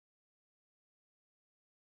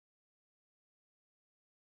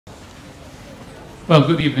Well,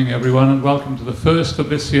 good evening everyone and welcome to the first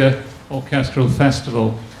FOBISIA Orchestral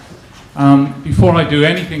Festival. Before I do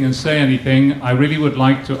anything and say anything, I really would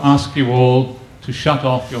like to ask you all to shut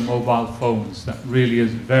off your mobile phones. That really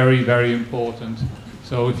is very, very important.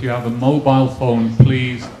 So if you have a mobile phone,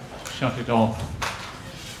 please shut it off.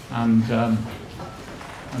 And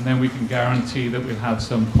then we can guarantee that we'll have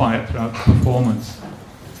some quiet throughout the performance.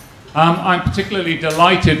 I'm particularly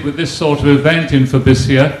delighted with this sort of event in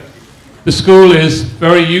FOBISIA. The school is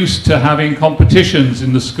very used to having competitions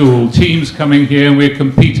in the school, teams coming here and we're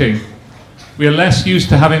competing. We are less used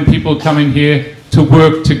to having people coming here to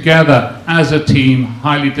work together as a team,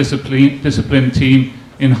 highly disciplined team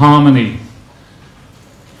in harmony.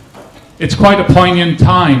 It's quite a poignant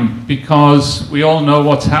time because we all know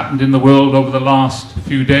what's happened in the world over the last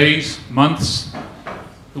few days, months.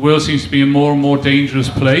 The world seems to be a more and more dangerous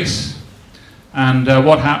place. And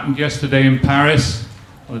what happened yesterday in Paris,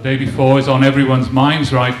 or the day before, is on everyone's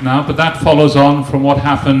minds right now. But that follows on from what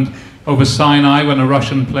happened over Sinai when a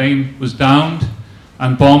Russian plane was downed,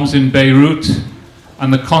 and bombs in Beirut,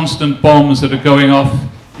 and the constant bombs that are going off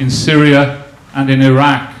in Syria and in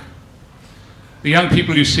Iraq. The young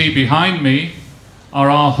people you see behind me are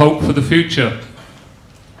our hope for the future.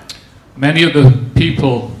 Many of the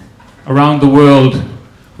people around the world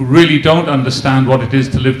who really don't understand what it is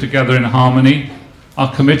to live together in harmony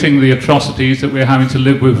are committing the atrocities that we're having to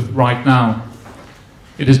live with right now.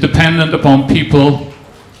 It is dependent upon people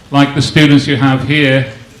like the students you have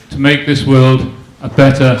here to make this world a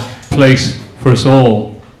better place for us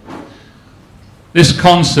all. This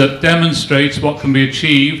concert demonstrates what can be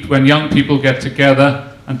achieved when young people get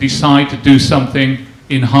together and decide to do something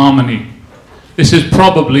in harmony. This is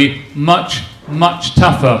probably much, much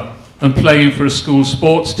tougher than playing for a school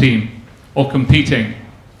sports team or competing.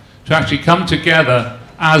 To actually come together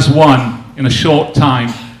as one in a short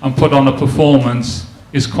time and put on a performance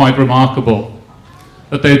is quite remarkable.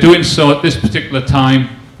 That they're doing so at this particular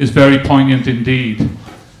time is very poignant indeed.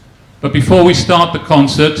 But before we start the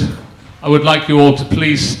concert, I would like you all to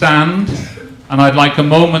please stand, and I'd like a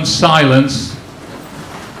moment's silence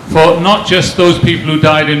for not just those people who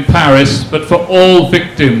died in Paris, but for all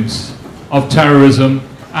victims of terrorism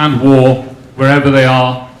and war, wherever they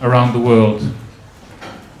are around the world.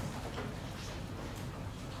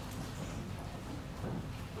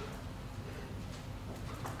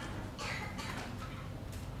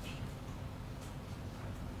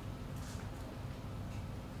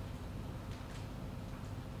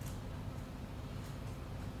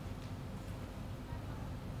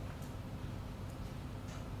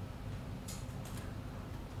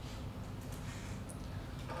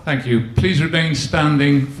 Thank you. Please remain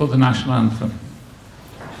standing for the national anthem.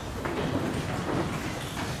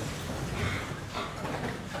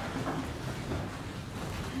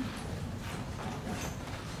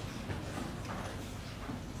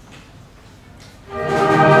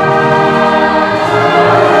 Glory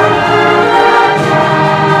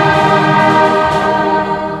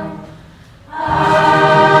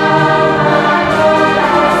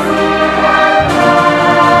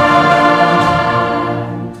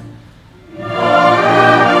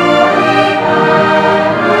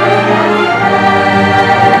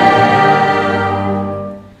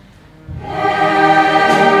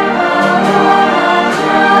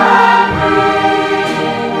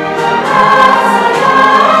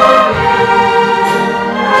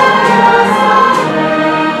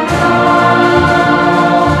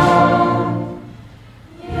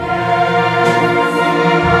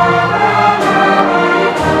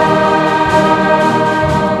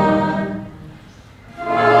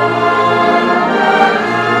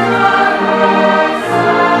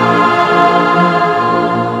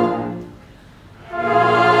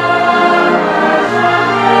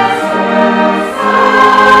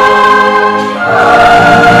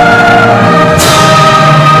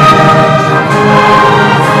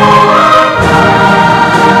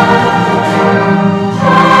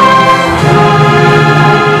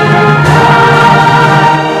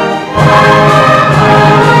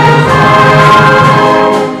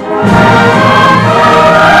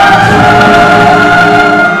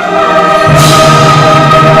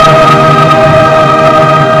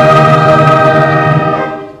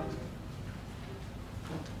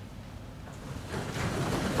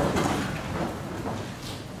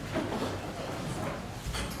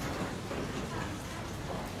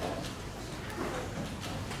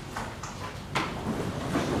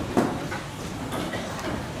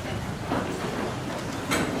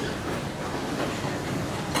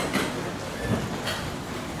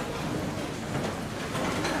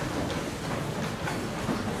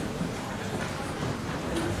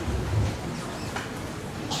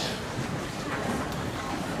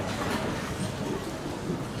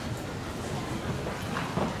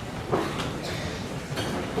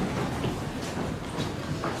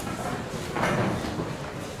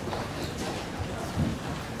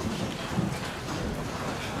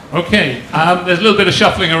Okay, there's a little bit of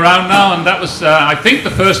shuffling around now, and that was, I think,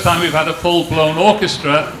 the first time we've had a full-blown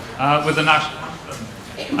orchestra with the national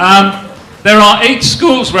anthem. There are 8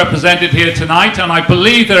 schools represented here tonight, and I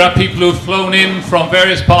believe there are people who've flown in from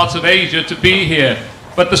various parts of Asia to be here.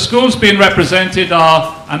 But the schools being represented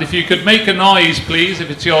are, and if you could make a noise, please, if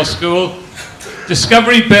it's your school,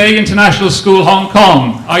 Discovery Bay International School, Hong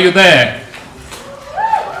Kong. Are you there?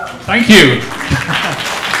 Thank you.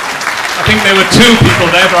 I think there were 2 people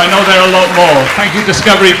there, but I know there are a lot more. Thank you,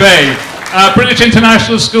 Discovery Bay. British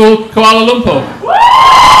International School, Kuala Lumpur.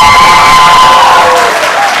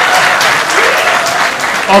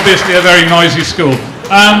 Obviously a very noisy school.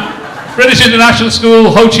 British International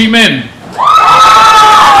School, Ho Chi Minh.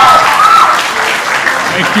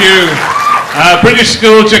 Thank you. British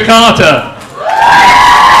School, Jakarta.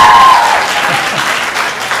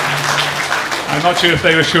 I'm not sure if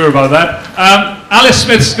they were sure about that. Alice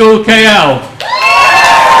Smith School, KL.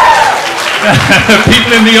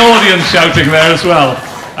 People in the audience shouting there as well.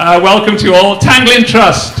 Welcome to all. Tanglin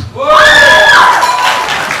Trust.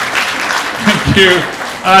 Thank you.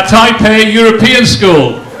 Taipei European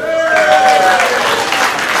School.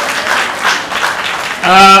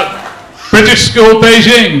 British School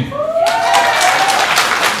Beijing.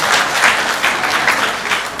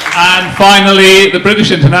 And finally, the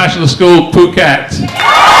British International School Phuket.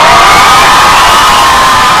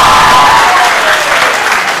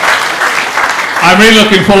 I'm really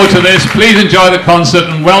looking forward to this. Please enjoy the concert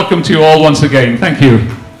and welcome to you all once again. Thank you.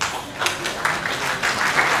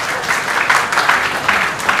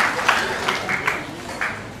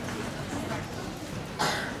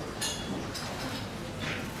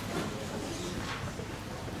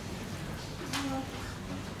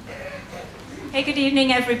 Hey, good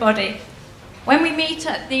evening, everybody. When we meet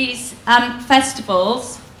at these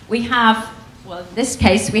festivals, we have, well, in this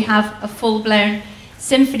case, we have a full-blown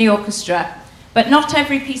symphony orchestra, but not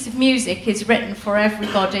every piece of music is written for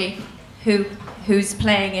everybody who's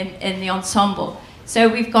playing in the ensemble. So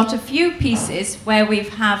we've got a few pieces where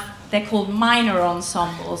they're called minor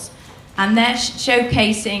ensembles, and they're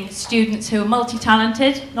showcasing students who are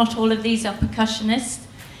multi-talented. Not all of these are percussionists.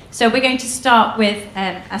 So we're going to start with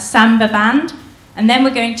a samba band, and then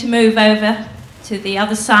we're going to move over to the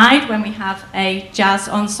other side when we have a jazz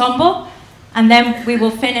ensemble, and then we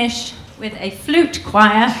will finish with a flute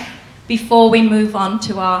choir before we move on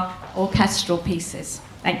to our orchestral pieces.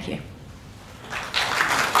 Thank you.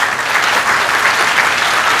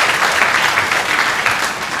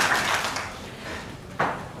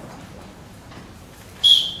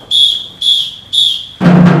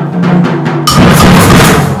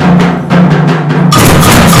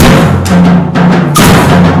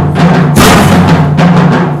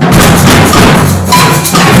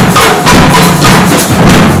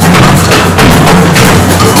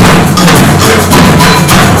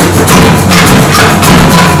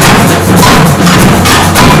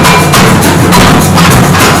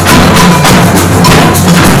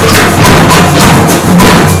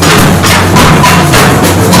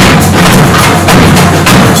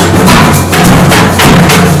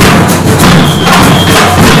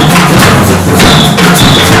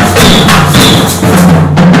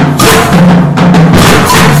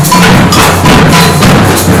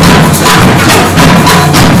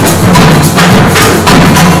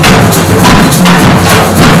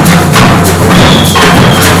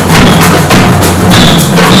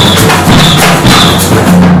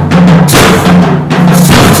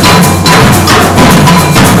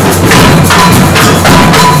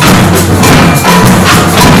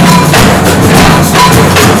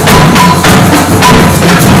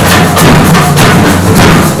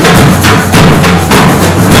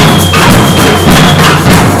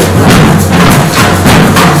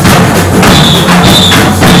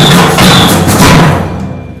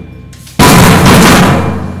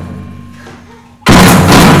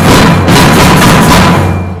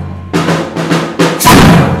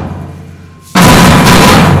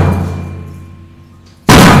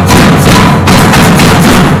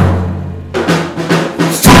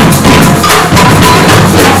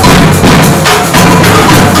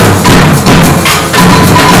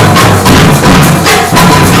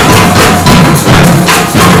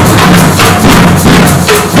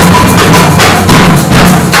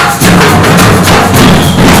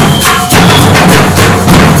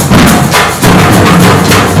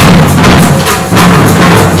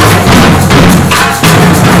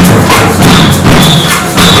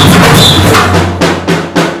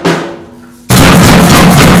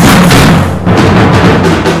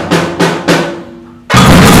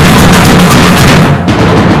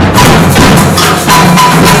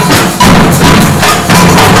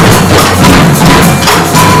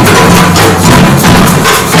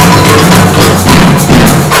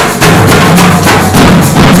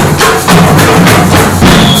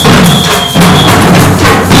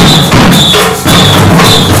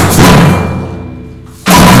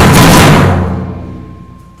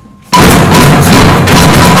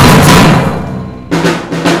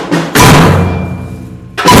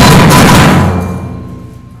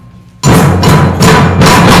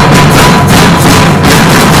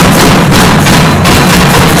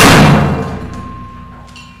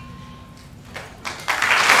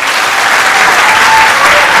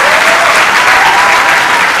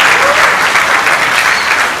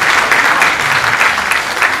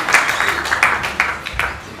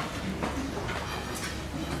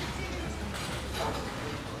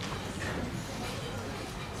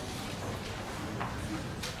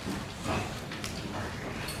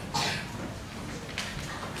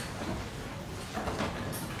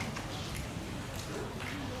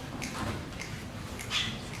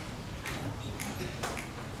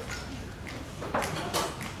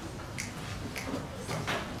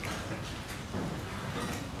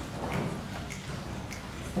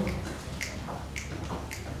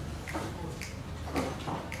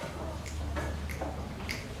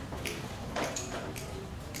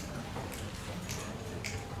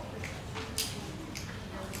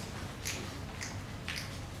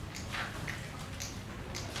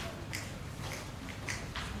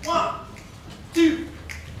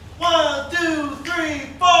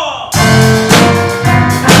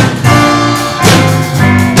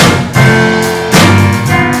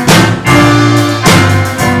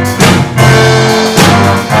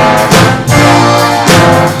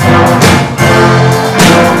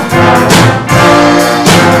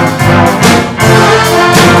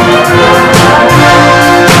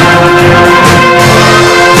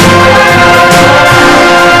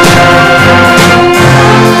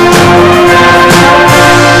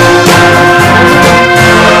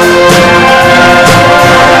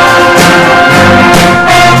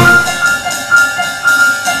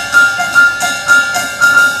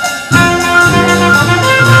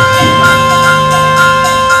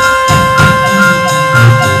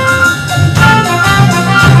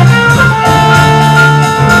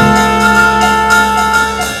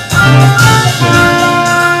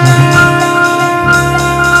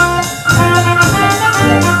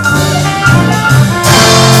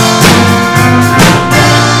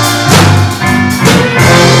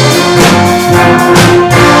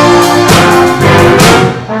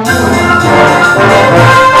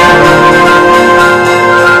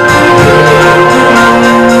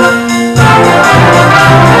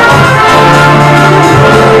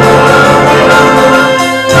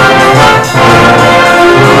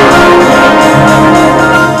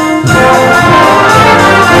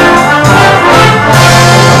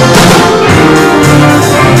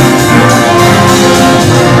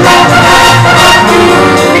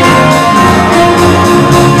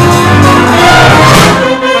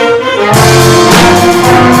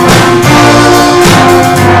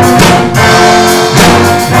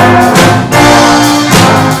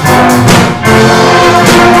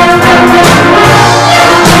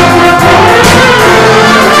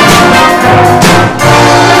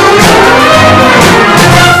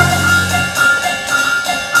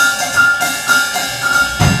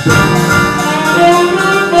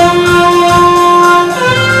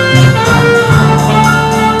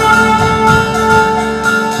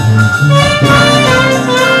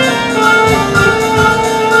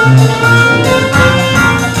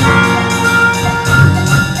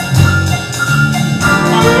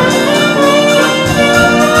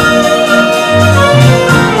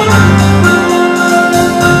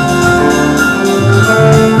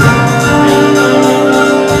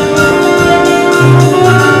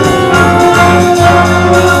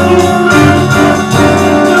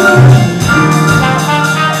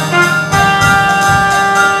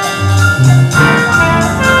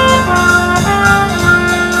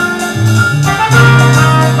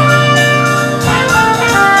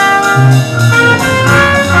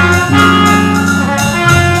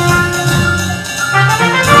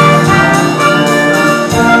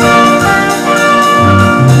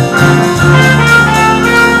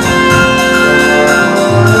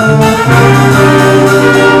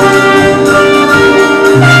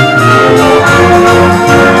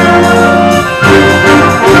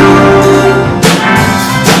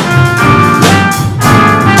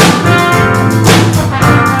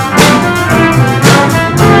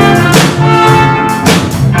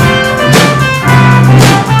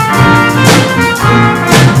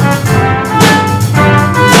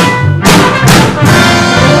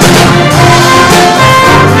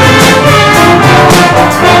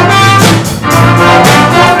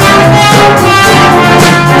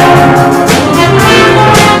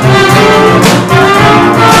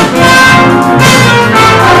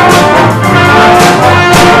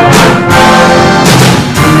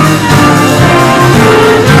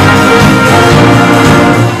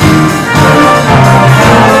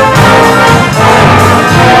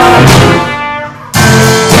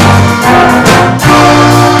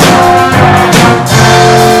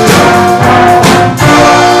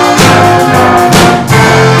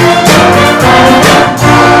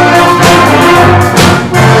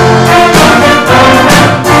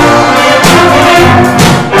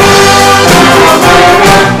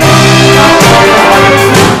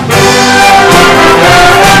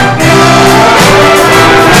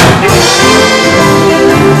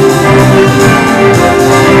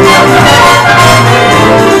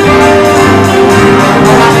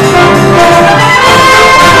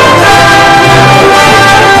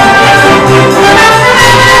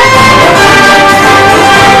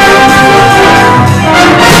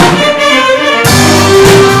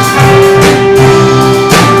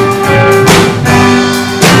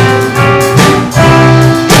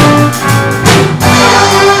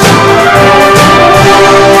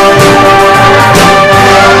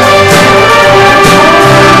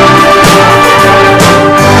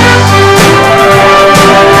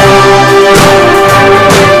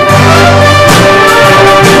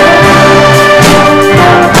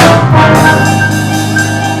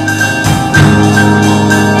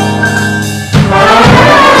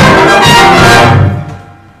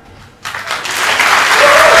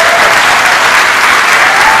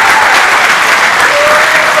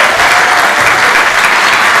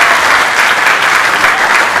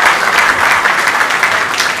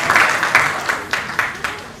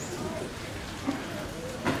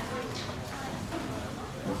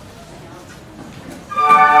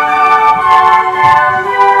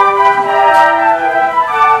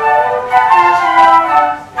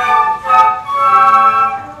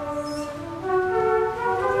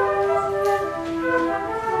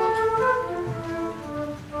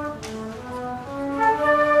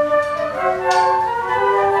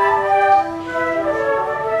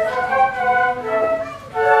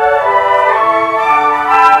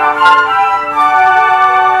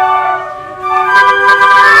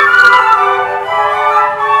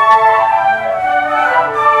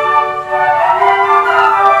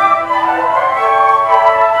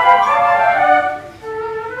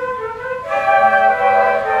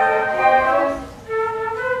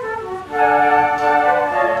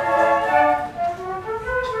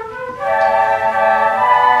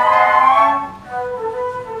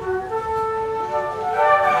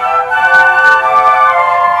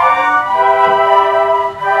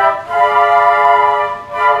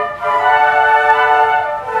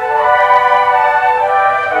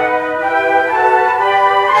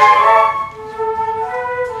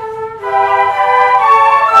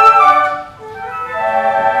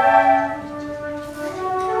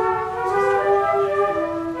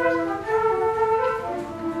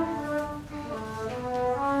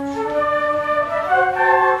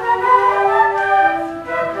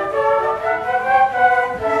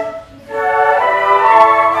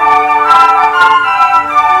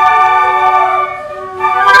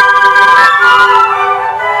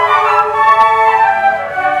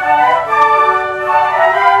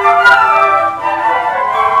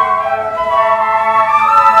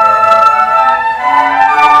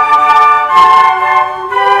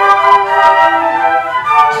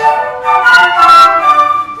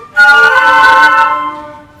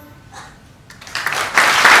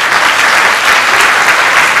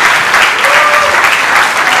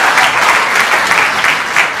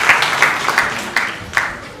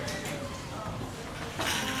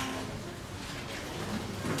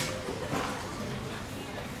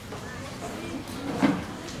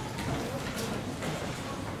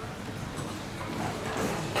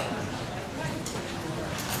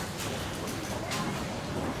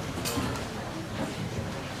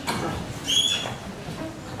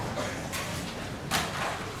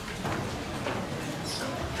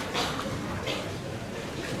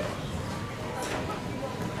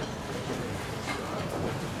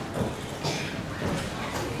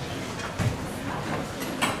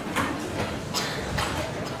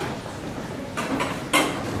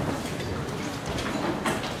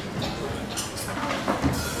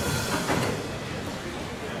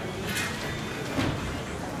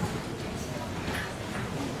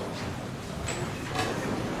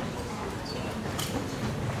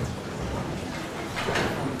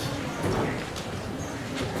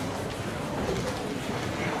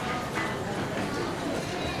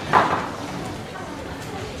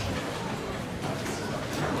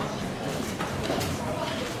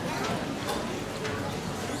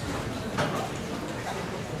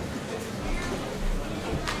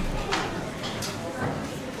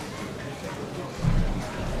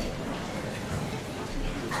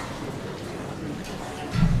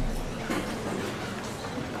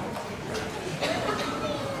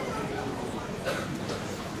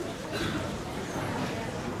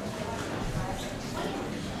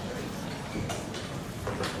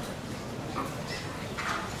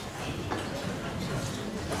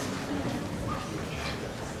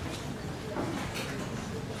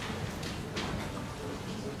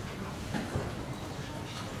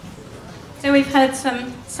 So we've heard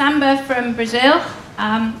some samba from Brazil.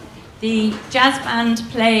 The jazz band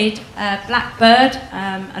played Blackbird,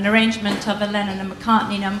 an arrangement of a Lennon and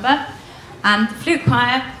McCartney number. And the flute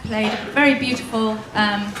choir played a very beautiful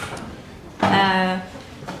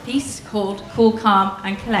piece called Cool, Calm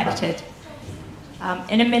and Collected.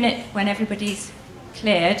 In a minute, when everybody's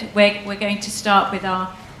cleared, we're going to start with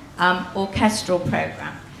our orchestral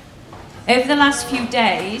program. Over the last few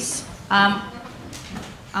days,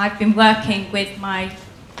 I've been working with my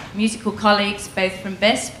musical colleagues, both from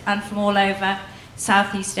BISP and from all over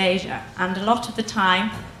Southeast Asia. And a lot of the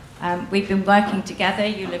time, we've been working together.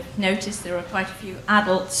 You'll have noticed there are quite a few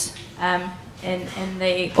adults in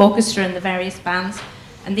the orchestra and the various bands.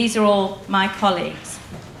 And these are all my colleagues.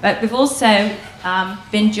 But we've also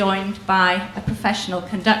been joined by a professional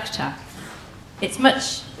conductor. It's a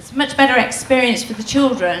much better experience for the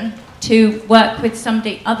children to work with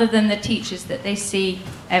somebody other than the teachers that they see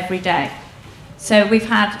every day. So we've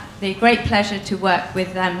had the great pleasure to work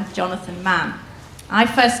with Jonathan Mann. I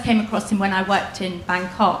first came across him when I worked in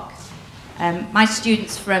Bangkok. My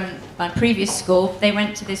students from my previous school, they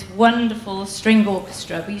went to this wonderful string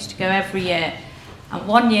orchestra. We used to go every year. And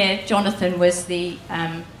one year, Jonathan was the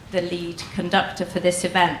lead conductor for this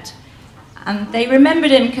event. And they remembered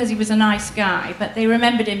him because he was a nice guy, but they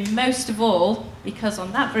remembered him most of all because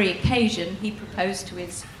on that very occasion, he proposed to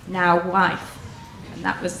his now wife. And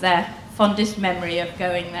that was their fondest memory of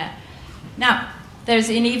going there. Now, there's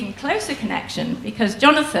an even closer connection because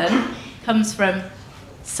Jonathan comes from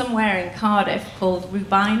somewhere in Cardiff called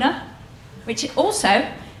Rubina, which also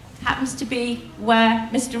happens to be where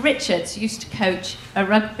Mr. Richards used to coach a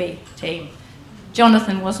rugby team.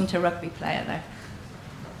 Jonathan wasn't a rugby player, though.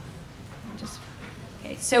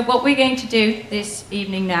 Okay, so what we're going to do this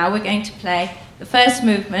evening now, we're going to play the first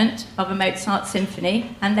movement of a Mozart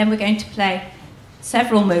symphony, and then we're going to play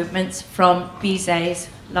several movements from Bizet's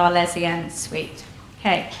L'Arlésienne suite.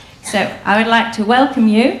 Okay, so I would like to welcome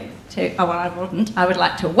you to, oh, well, I wouldn't. I would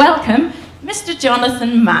like to welcome Mr.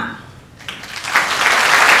 Jonathan Mann.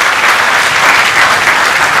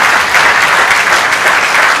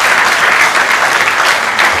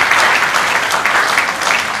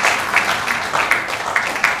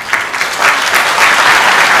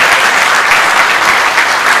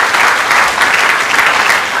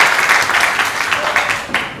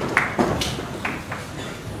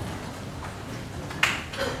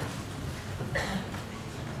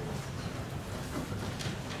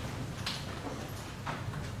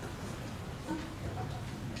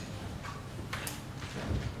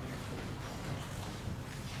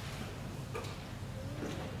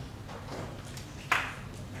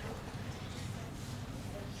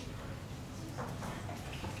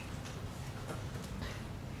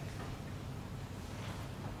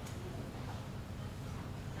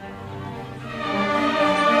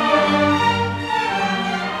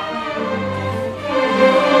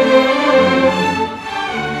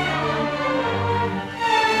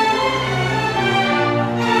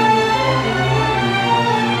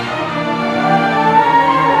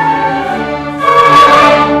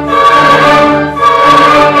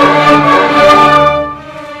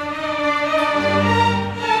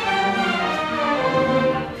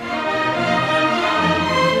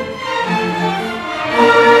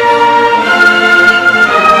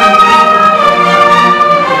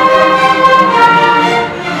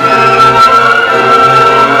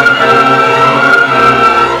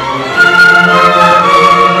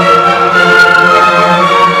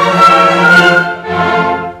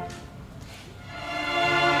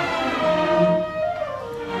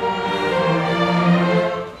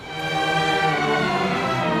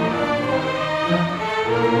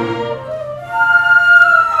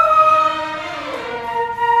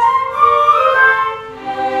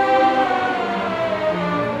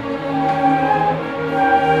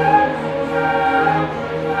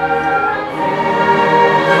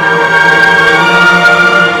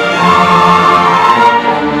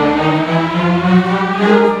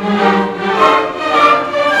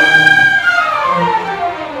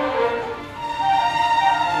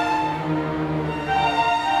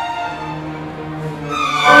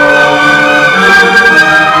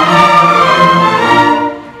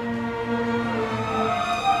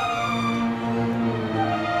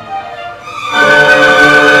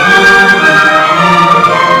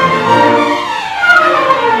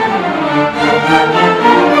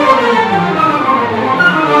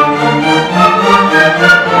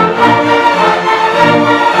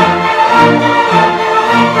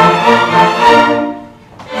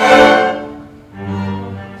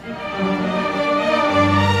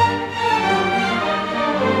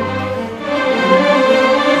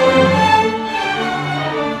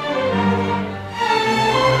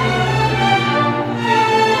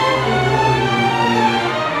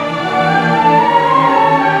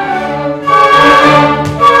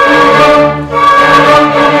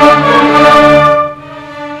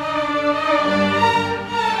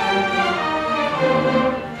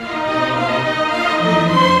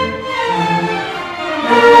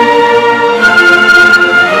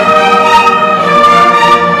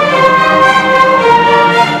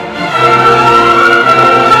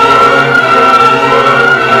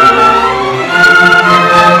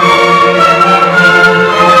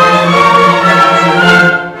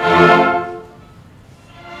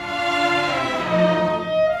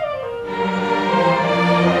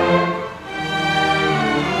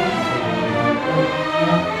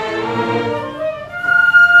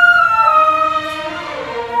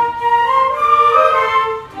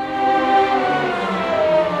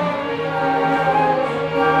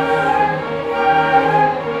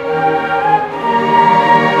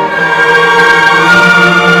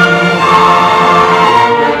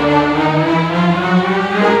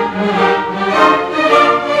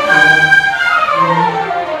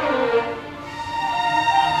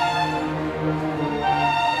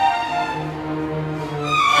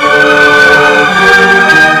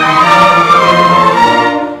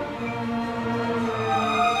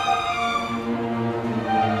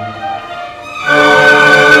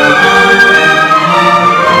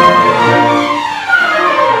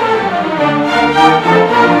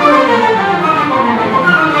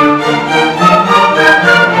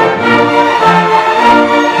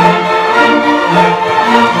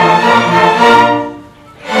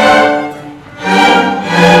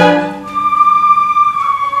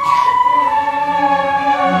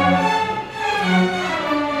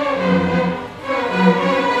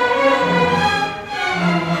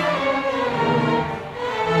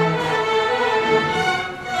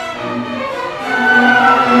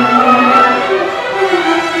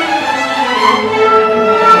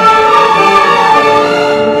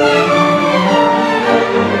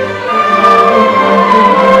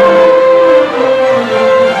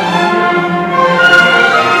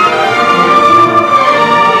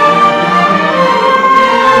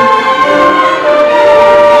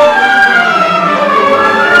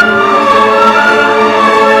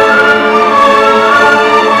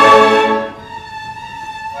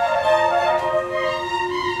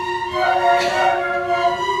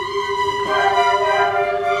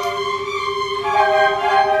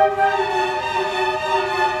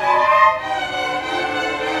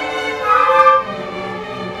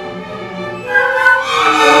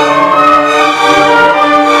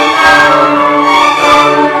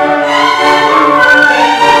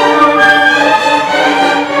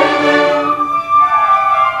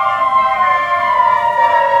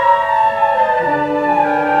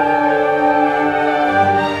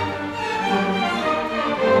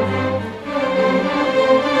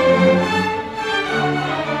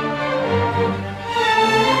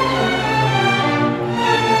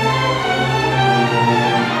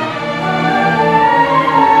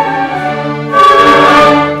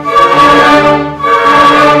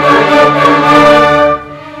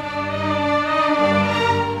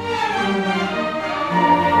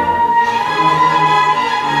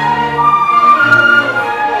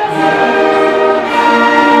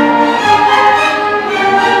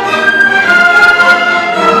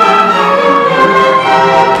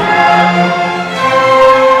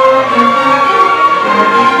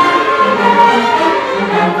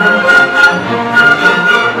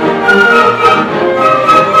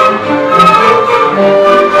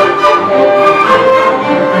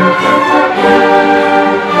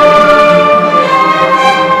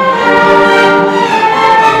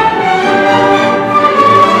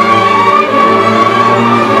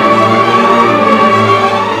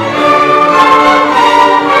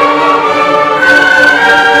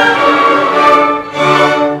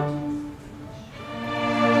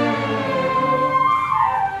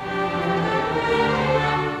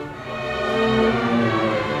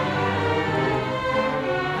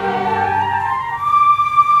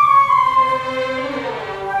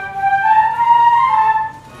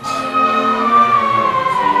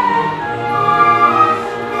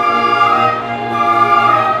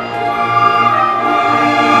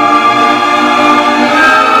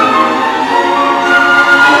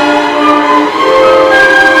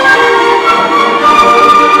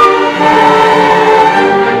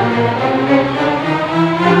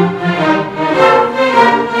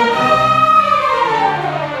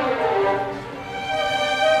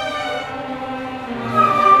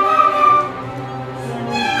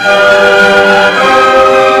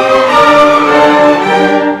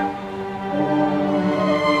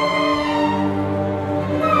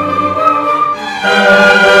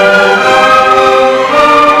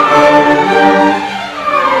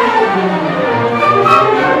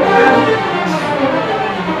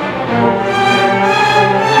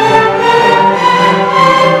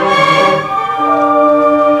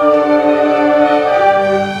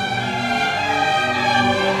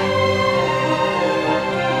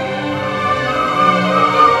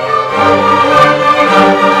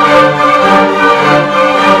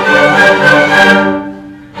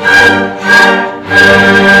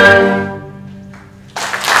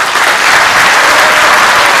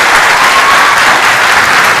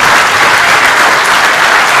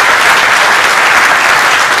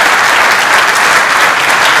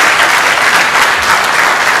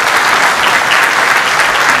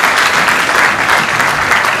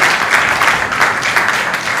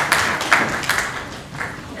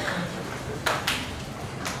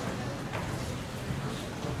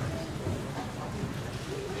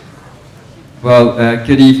 Well,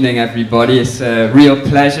 good evening, everybody. It's a real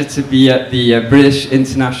pleasure to be at the British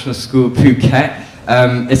International School, Phuket.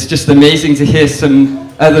 It's just amazing to hear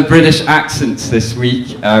some other British accents this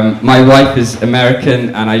week. My wife is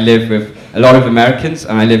American, and I live with a lot of Americans,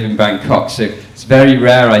 and I live in Bangkok, so it's very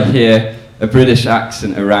rare I hear a British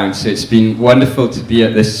accent around, so it's been wonderful to be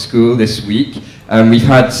at this school this week. We've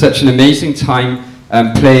had such an amazing time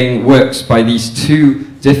playing works by these two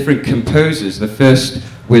different composers. The first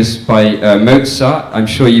was by Mozart. I'm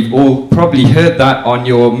sure you've all probably heard that on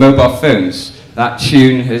your mobile phones. That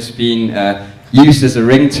tune has been used as a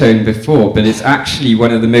ringtone before, but it's actually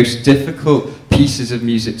one of the most difficult pieces of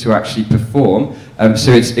music to actually perform.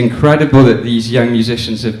 So it's incredible that these young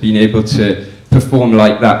musicians have been able to perform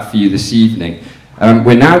like that for you this evening.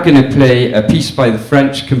 We're now going to play a piece by the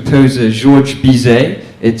French composer Georges Bizet.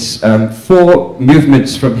 It's 4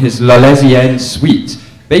 movements from his L'Arlésienne suite.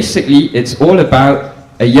 Basically, it's all about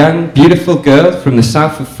a young, beautiful girl from the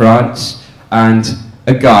south of France and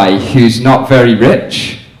a guy who's not very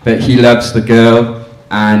rich, but he loves the girl,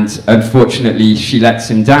 and unfortunately she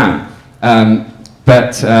lets him down.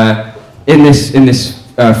 But in this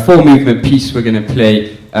 4-movement piece we're going to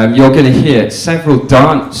play, you're going to hear several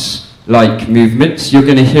dance-like movements. You're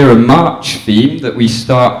going to hear a march theme that we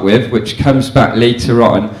start with, which comes back later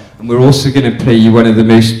on, and we're also going to play you one of the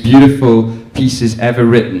most beautiful pieces ever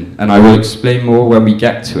written, and I will explain more when we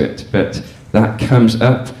get to it, but that comes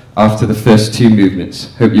up after the first 2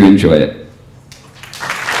 movements. Hope you enjoy it.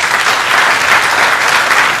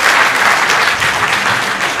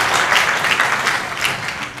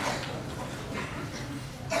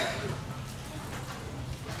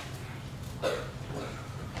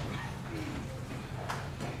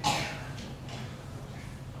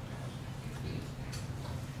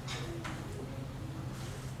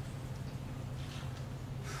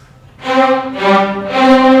 Thank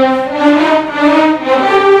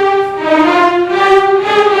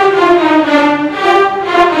you.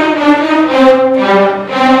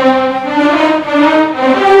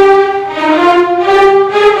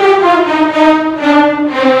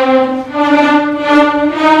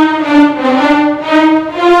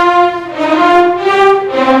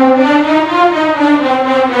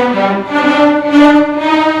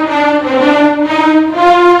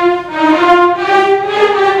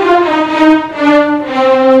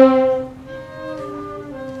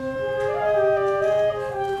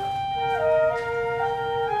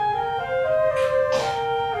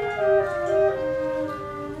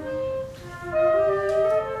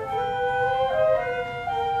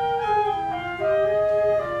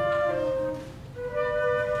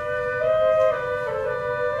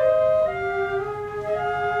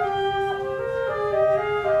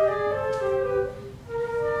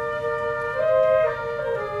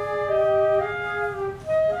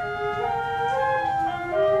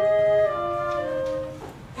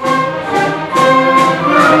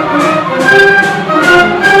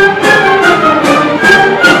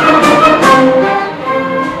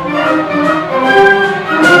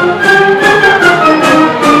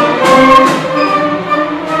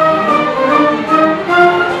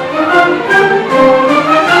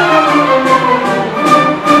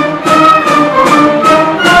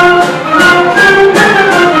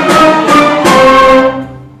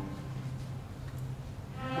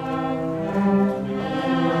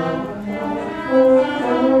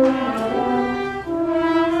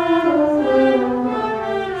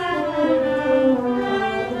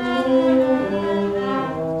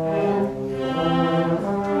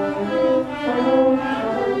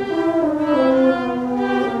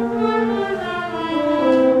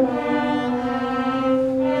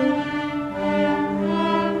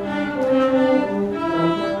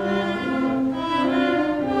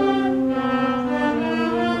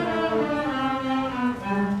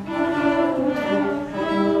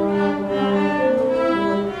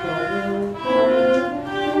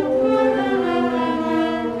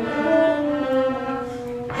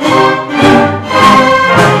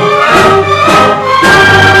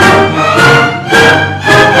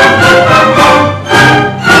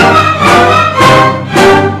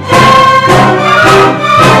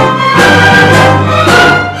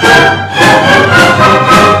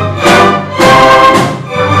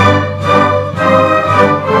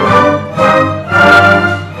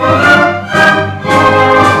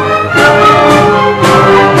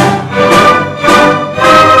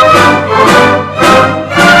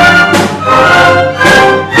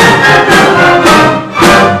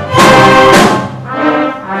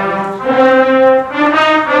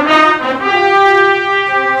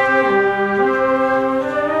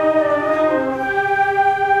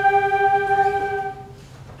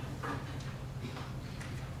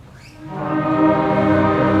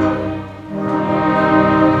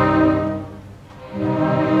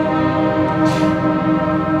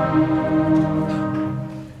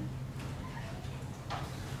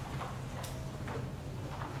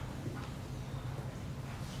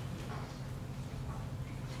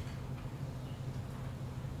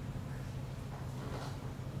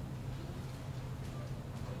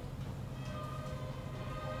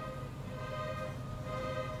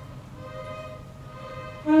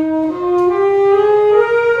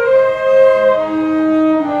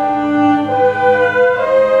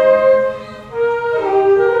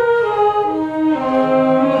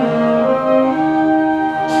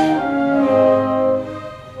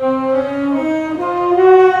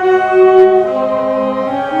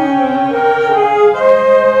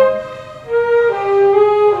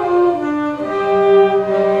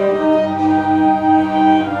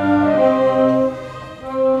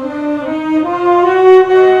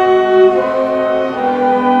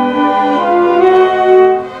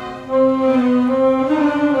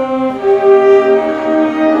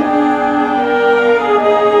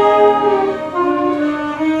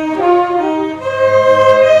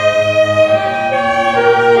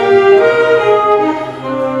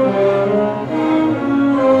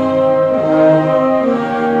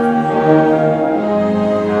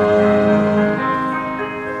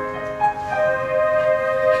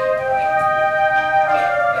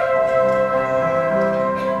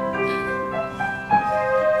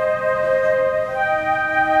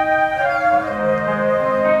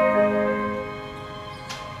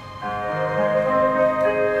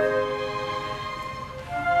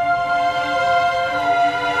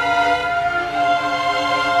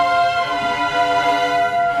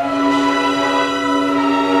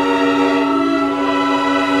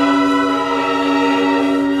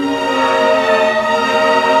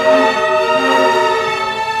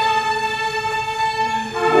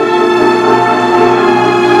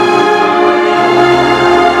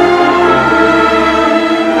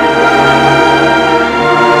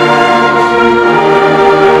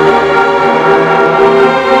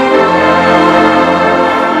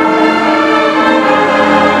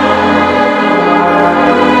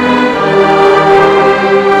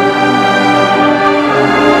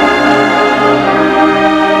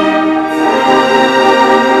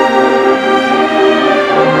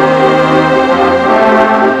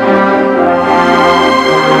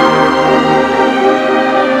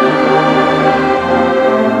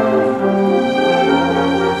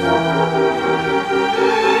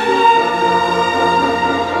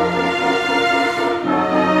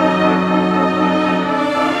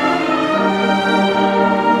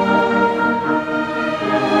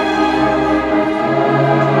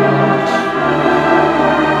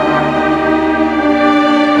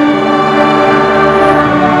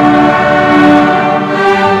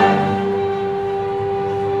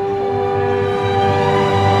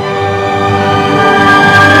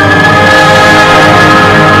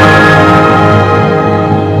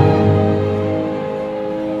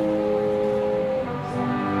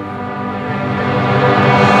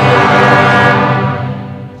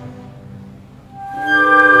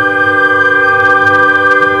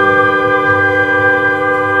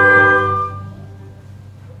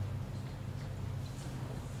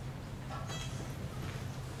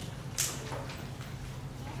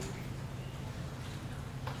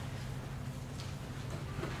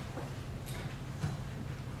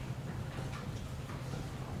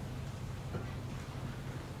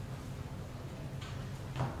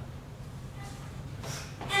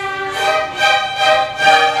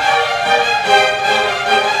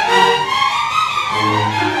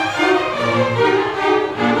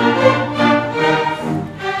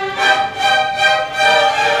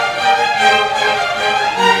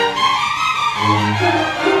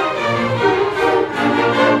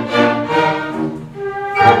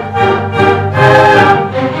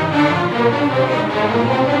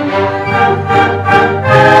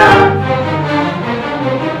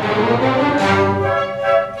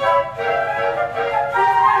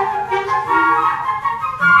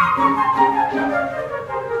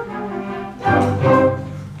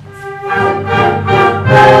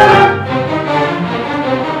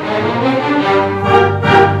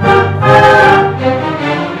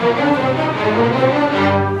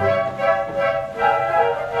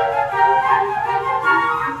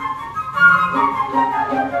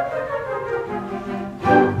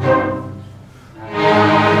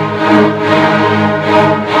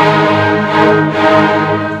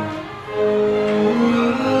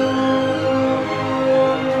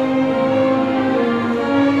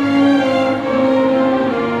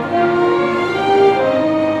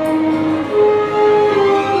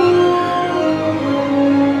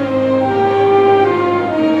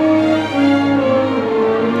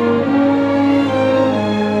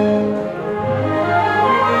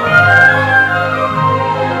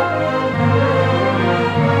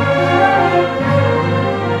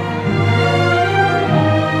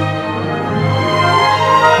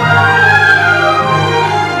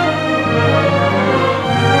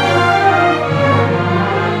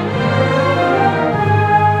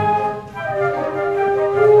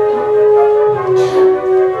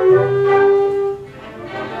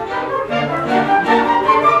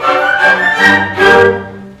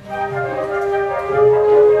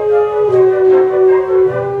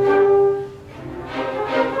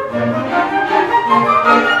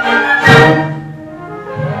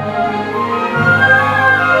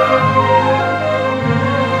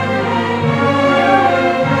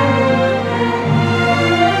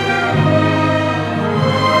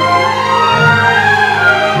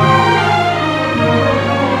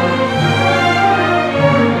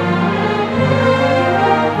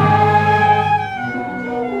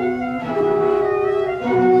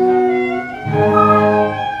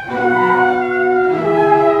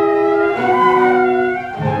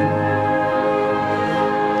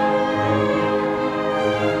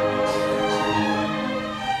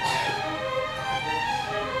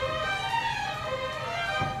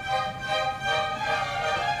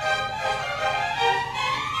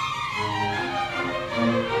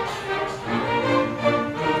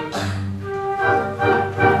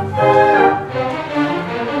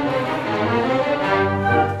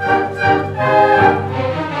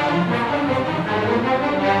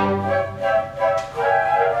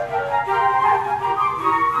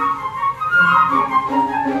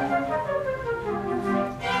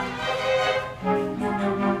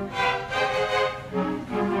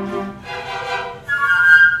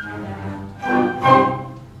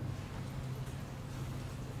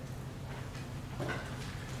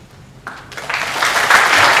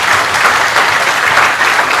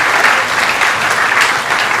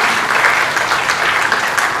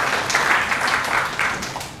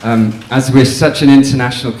 As we're such an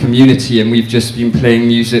international community and we've just been playing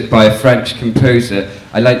music by a French composer,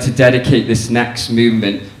 I'd like to dedicate this next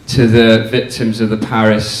movement to the victims of the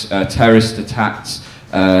Paris terrorist attacks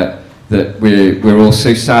that we're all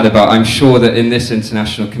so sad about. I'm sure that in this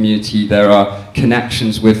international community there are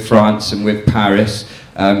connections with France and with Paris.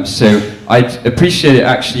 So I'd appreciate it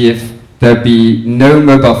actually if there'd be no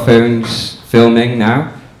mobile phones filming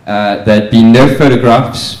now, there'd be no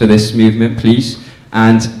photographs for this movement, please,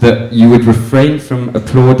 and that you would refrain from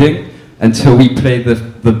applauding until we play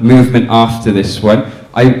the movement after this one.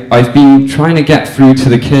 I've been trying to get through to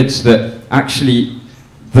the kids that actually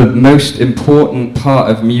the most important part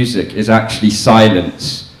of music is actually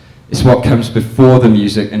silence. It's what comes before the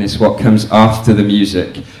music and it's what comes after the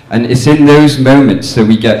music. And it's in those moments that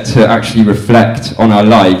we get to actually reflect on our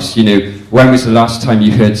lives. You know, when was the last time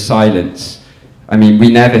you heard silence? I mean, we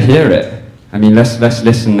never hear it. I mean, let's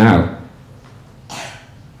listen now.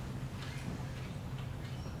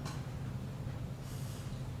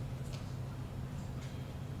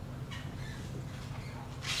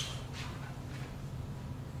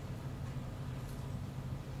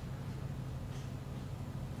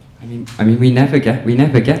 I mean, we never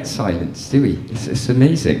get silence, do we? It's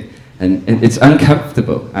amazing, and it's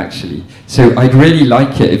uncomfortable, actually. So I'd really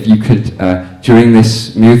like it if you could, during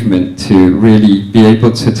this movement, to really be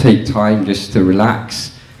able to take time just to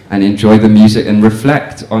relax and enjoy the music and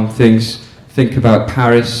reflect on things. Think about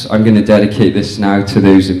Paris. I'm going to dedicate this now to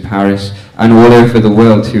those in Paris and all over the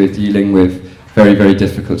world who are dealing with very, very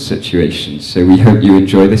difficult situations. So we hope you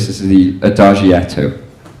enjoy this. This is the Adagietto.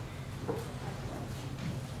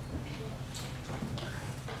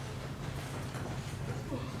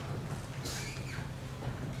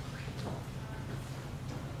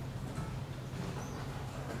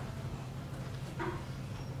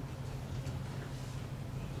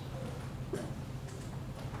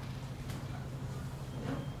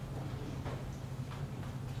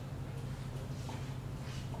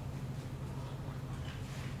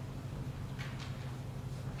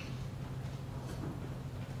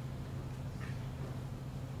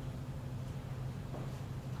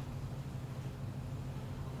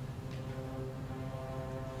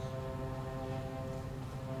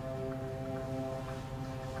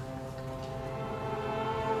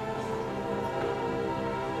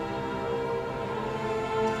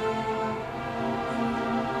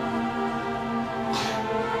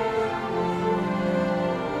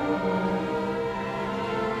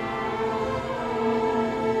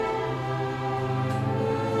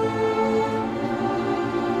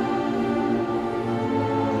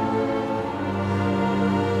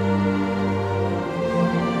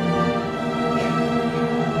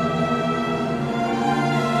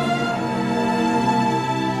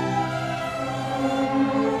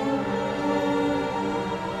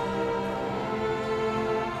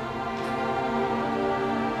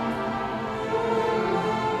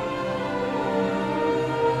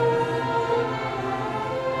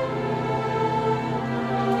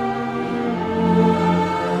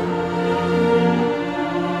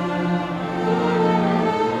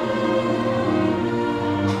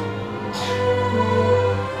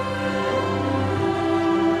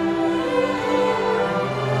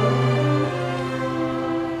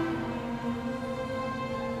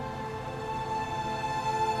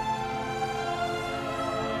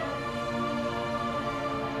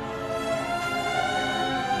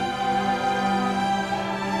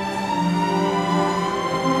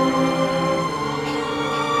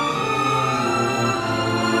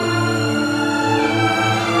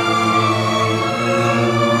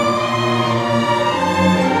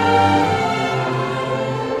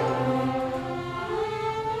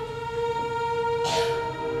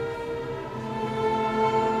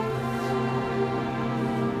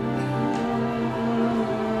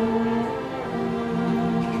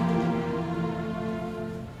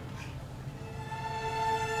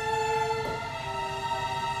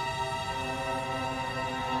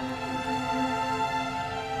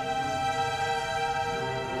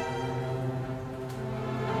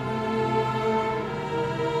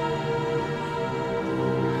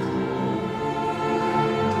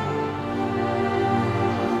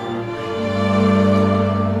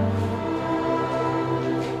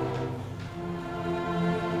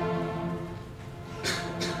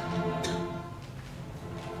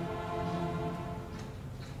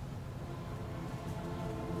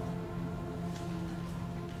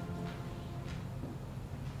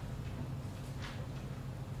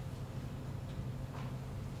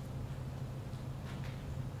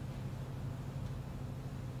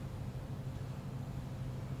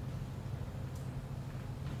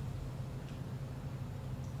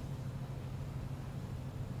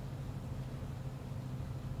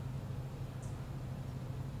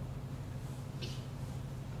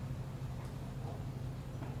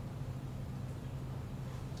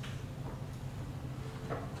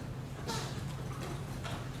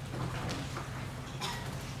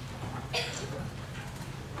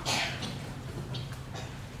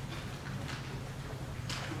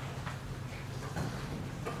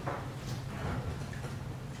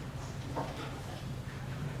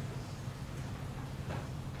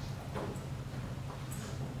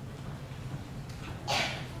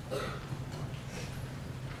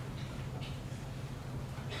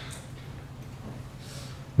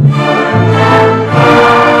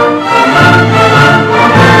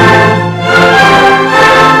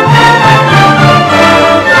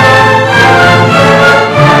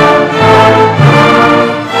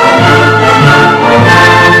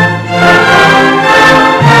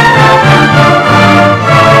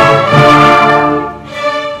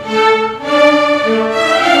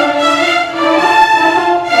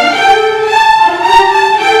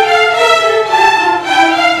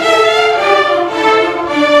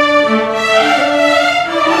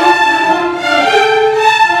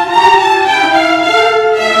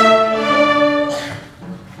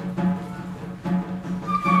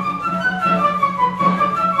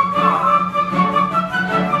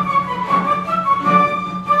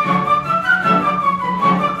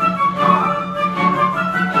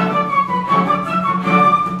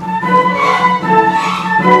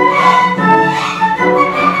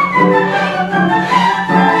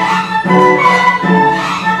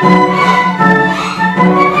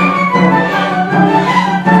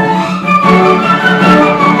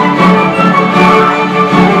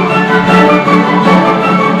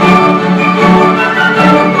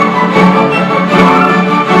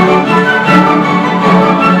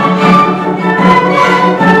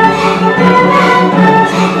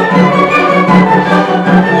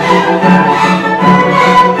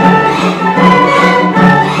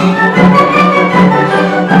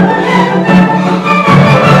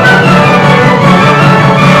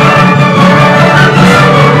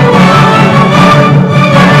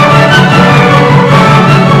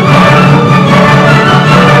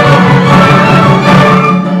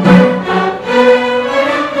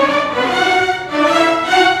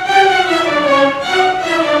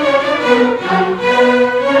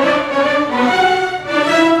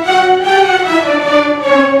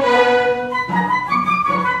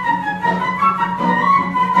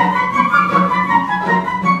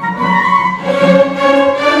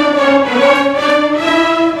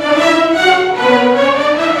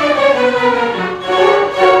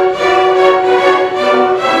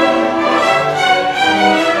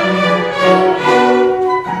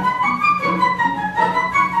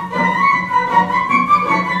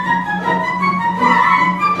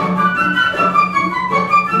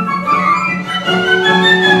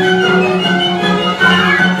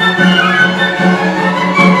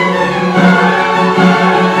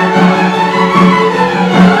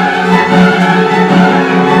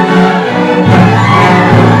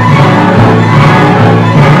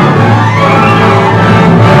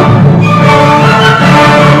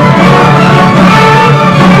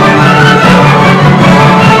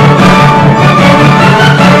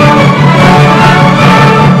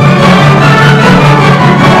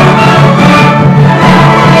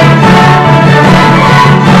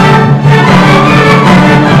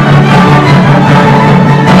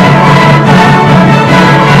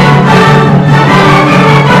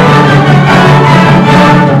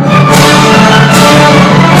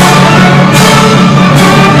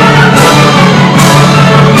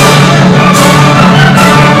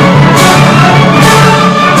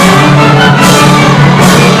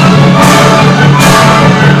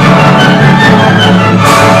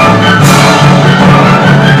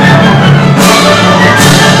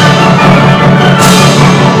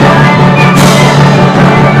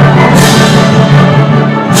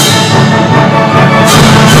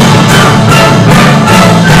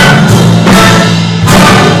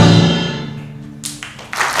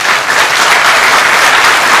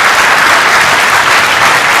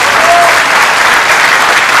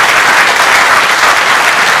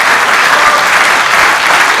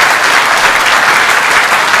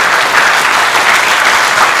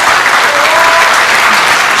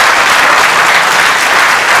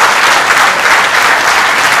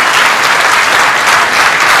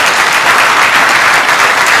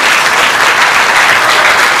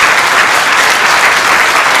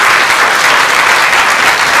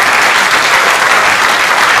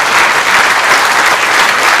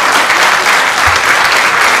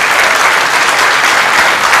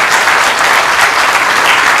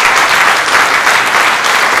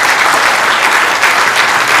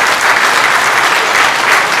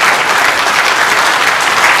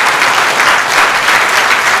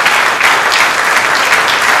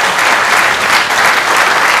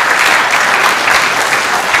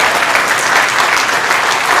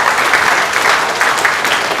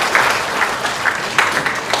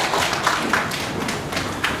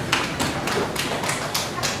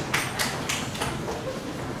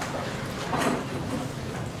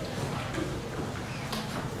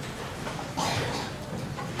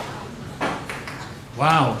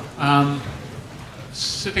 Wow.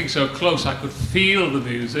 Sitting so close, I could feel the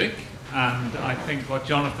music, and I think what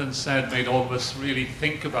Jonathan said made all of us really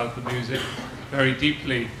think about the music very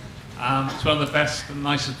deeply. It's one of the best and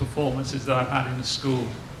nicest performances that I've had in the school,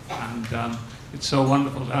 and it's so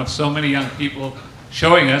wonderful to have so many young people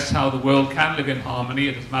showing us how the world can live in harmony.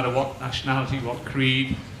 It doesn't matter what nationality, what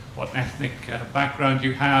creed, what ethnic background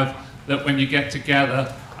you have, that when you get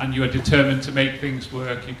together and you are determined to make things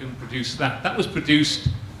work, you can produce that. That was produced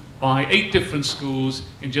by 8 different schools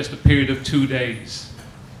in just a period of 2 days.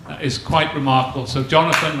 That is quite remarkable. So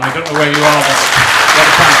Jonathan, I don't know where you are, but what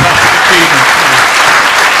a fantastic achievement.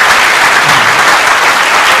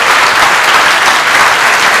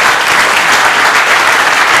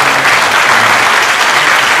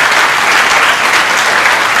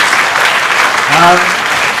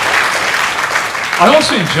 I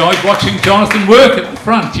also enjoyed watching Jonathan work at the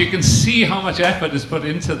front. You can see how much effort is put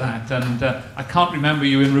into that, and I can't remember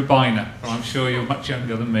you in Rubina, but I'm sure you're much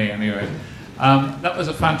younger than me anyway. That was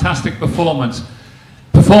a fantastic performance.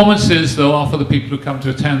 Performances, though, are for the people who come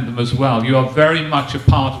to attend them as well. You are very much a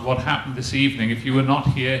part of what happened this evening. If you were not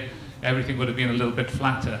here, everything would have been a little bit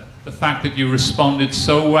flatter. The fact that you responded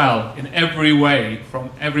so well in every way,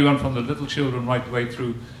 from everyone from the little children right the way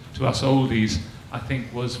through to us oldies, I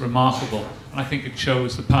think was remarkable, and I think it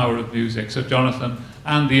shows the power of music. So Jonathan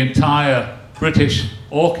and the entire British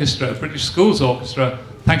Orchestra, British Schools Orchestra,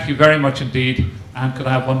 thank you very much indeed, and could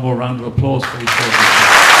I have one more round of applause please?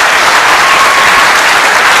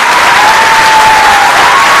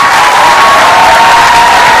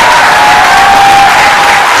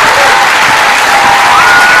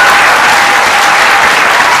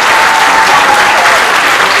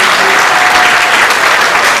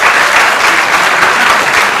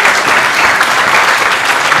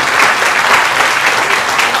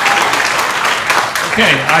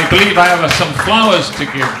 Okay, I believe I have some flowers to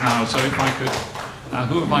give now, so if I could,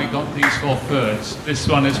 who have I got these for first? This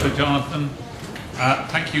one is for Jonathan.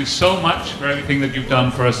 Thank you so much for everything that you've done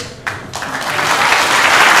for us.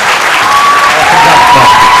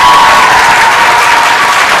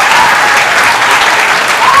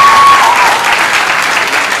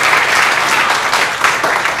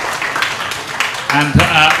 And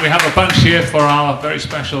we have a bunch here for our very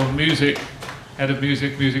special head of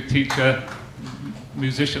music teacher,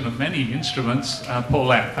 musician of many instruments,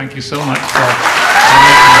 Paulette. Thank you so much for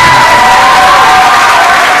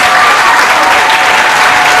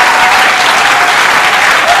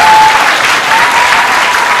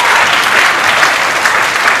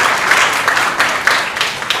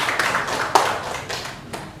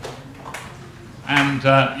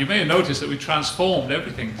and you may have noticed that we transformed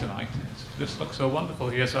everything tonight. It just looks so wonderful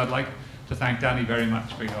here, so I'd like to thank Danny very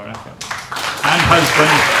much for your efforts. And husband,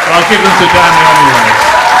 but I'll give them to Danny anyway.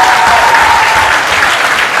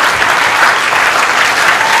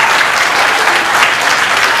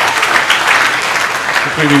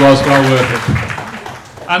 It really was well worth it.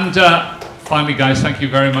 And finally, guys, thank you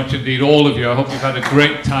very much indeed, all of you. I hope you've had a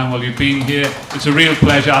great time while you've been here. It's a real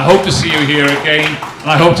pleasure. I hope to see you here again,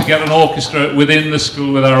 and I hope to get an orchestra within the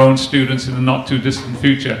school with our own students in the not too distant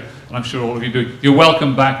future. And I'm sure all of you do. You're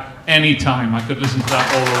welcome back anytime. I could listen to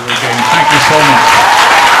that all over again. Thank you so much.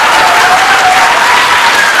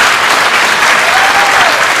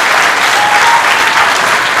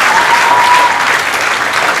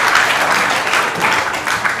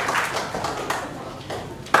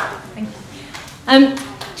 Thank you.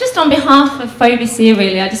 Just on behalf of FOBISIA,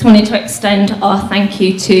 really, I just wanted to extend our thank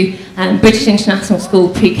you to British International School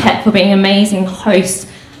Phuket for being amazing hosts.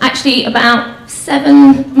 Actually, about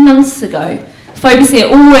 7 months ago, FOBISIA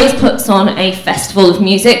always puts on a festival of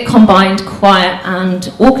music, combined choir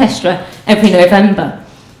and orchestra, every November.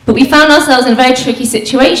 But we found ourselves in a very tricky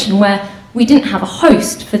situation where we didn't have a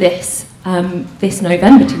host for this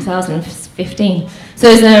November 2015. So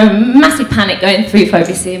there's a massive panic going through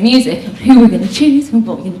FOBISIA music of who we're going to choose and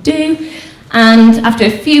what we're going to do. And after a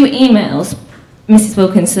few emails, Mrs.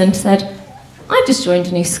 Wilkinson said, I've just joined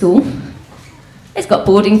a new school. It's got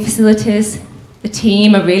boarding facilities. The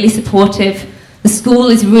team are really supportive. The school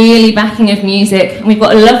is really backing of music, and we've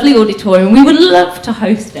got a lovely auditorium. We would love to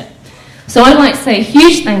host it. So I'd like to say a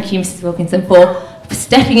huge thank you, Mrs. Wilkinson, for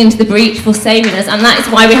stepping into the breach, for saving us, and that is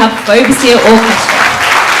why we have FOBISIA Orchestra.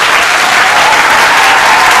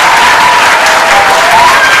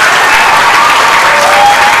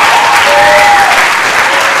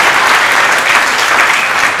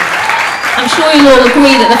 I'm sure you'll all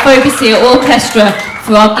agree that the FOBISIA Orchestra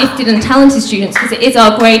for our gifted and talented students, because it is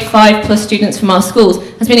our grade 5+ students from our schools,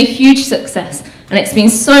 has been a huge success. And it's been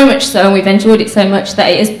so much so, and we've enjoyed it so much, that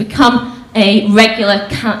it has become a regular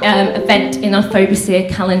event in our FOBISIA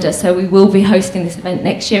calendar, so we will be hosting this event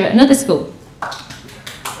next year at another school.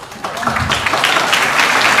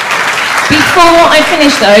 Before I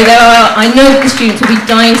finish though, I know that the students will be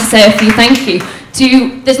dying to say a few thank you.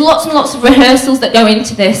 There's lots and lots of rehearsals that go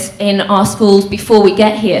into this in our schools before we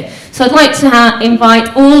get here. So I'd like to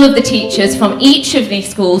invite all of the teachers from each of these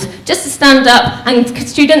schools just to stand up, and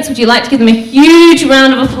students, would you like to give them a huge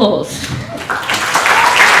round of applause?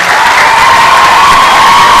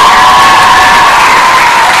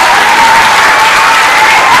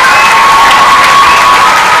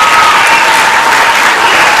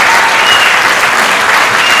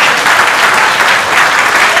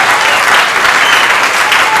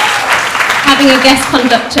 Having a guest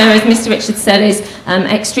conductor, as Mr. Richards said, is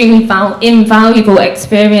extremely invaluable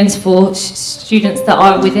experience for students that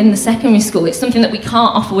are within the secondary school. It's something that we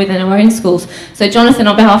can't offer within our own schools. So Jonathan,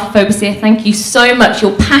 on behalf of FOBISIA, thank you so much.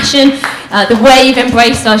 Your passion, the way you've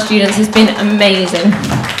embraced our students has been amazing.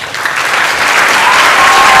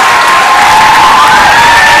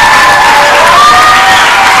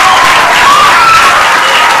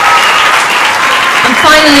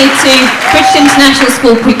 Finally, to British International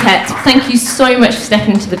School Phuket, thank you so much for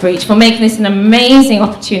stepping into the breach, for making this an amazing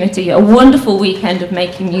opportunity, a wonderful weekend of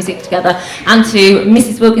making music together, and to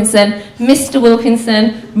Mrs. Wilkinson, Mr.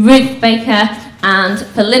 Wilkinson, Ruth Baker, and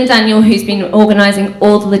for Lynn Daniel, who's been organising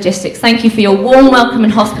all the logistics. Thank you for your warm welcome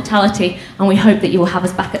and hospitality, and we hope that you will have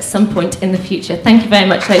us back at some point in the future. Thank you very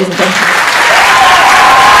much, ladies and gentlemen.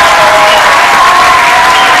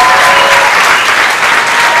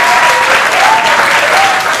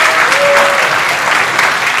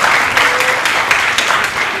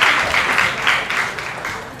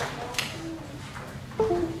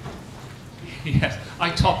 Yes,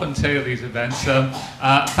 I top and tail these events.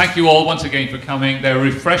 Thank you all once again for coming. There are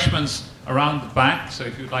refreshments around the back, so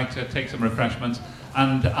if you'd like to take some refreshments.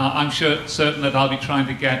 And I'm certain that I'll be trying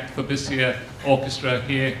to get FOBISIA Orchestra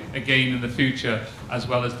here again in the future, as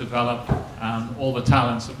well as develop all the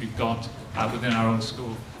talents that we've got within our own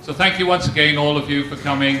school. So thank you once again, all of you, for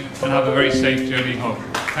coming, and have a very safe journey home.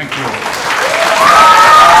 Thank you all.